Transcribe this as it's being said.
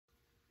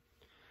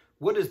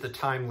What is the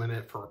time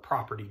limit for a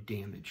property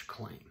damage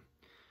claim?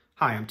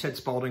 Hi, I'm Ted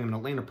Spalding. I'm an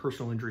Atlanta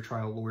personal injury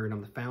trial lawyer, and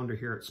I'm the founder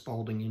here at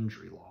Spalding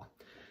Injury Law.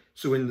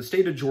 So in the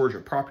state of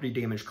Georgia, property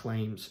damage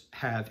claims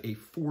have a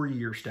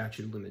 4-year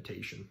statute of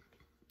limitation,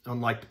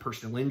 unlike the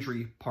personal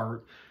injury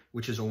part,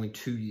 which is only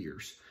 2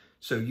 years.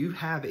 So you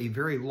have a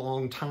very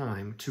long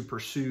time to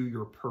pursue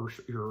your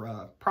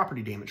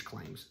property damage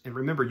claims. And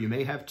remember, you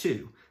may have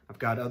two. I've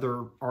got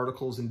other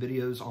articles and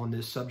videos on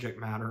this subject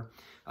matter.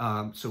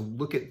 So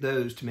look at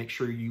those to make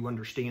sure you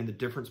understand the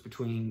difference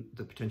between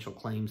the potential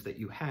claims that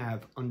you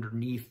have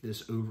underneath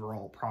this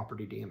overall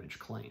property damage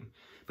claim.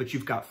 But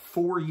you've got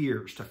 4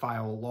 years to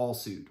file a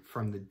lawsuit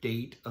from the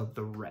date of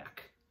the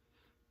wreck.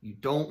 You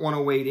don't want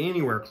to wait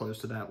anywhere close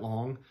to that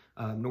long.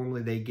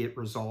 Normally they get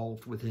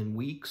resolved within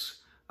weeks.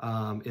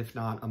 If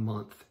not a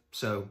month.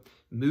 So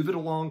move it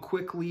along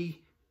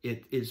quickly.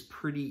 It is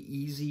pretty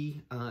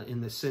easy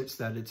in the sense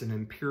that it's an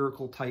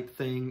empirical type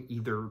thing.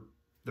 Either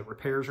the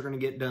repairs are going to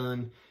get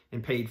done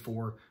and paid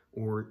for,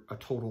 or a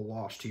total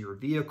loss to your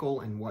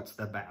vehicle and what's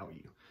the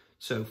value.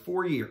 So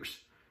 4 years.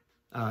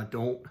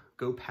 Don't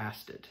go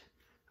past it.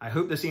 I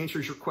hope this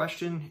answers your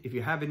question. If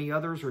you have any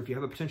others, or if you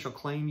have a potential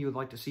claim you would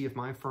like to see if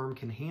my firm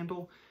can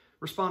handle,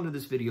 respond to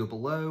this video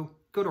below.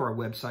 Go to our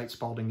website,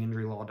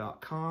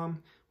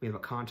 spaldinginjurylaw.com. We have a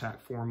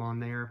contact form on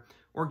there,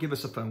 or give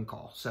us a phone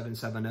call,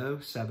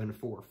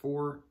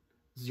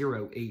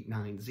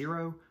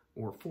 770-744-0890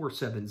 or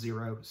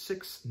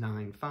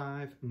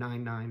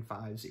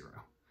 470-695-9950.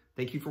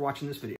 Thank you for watching this video.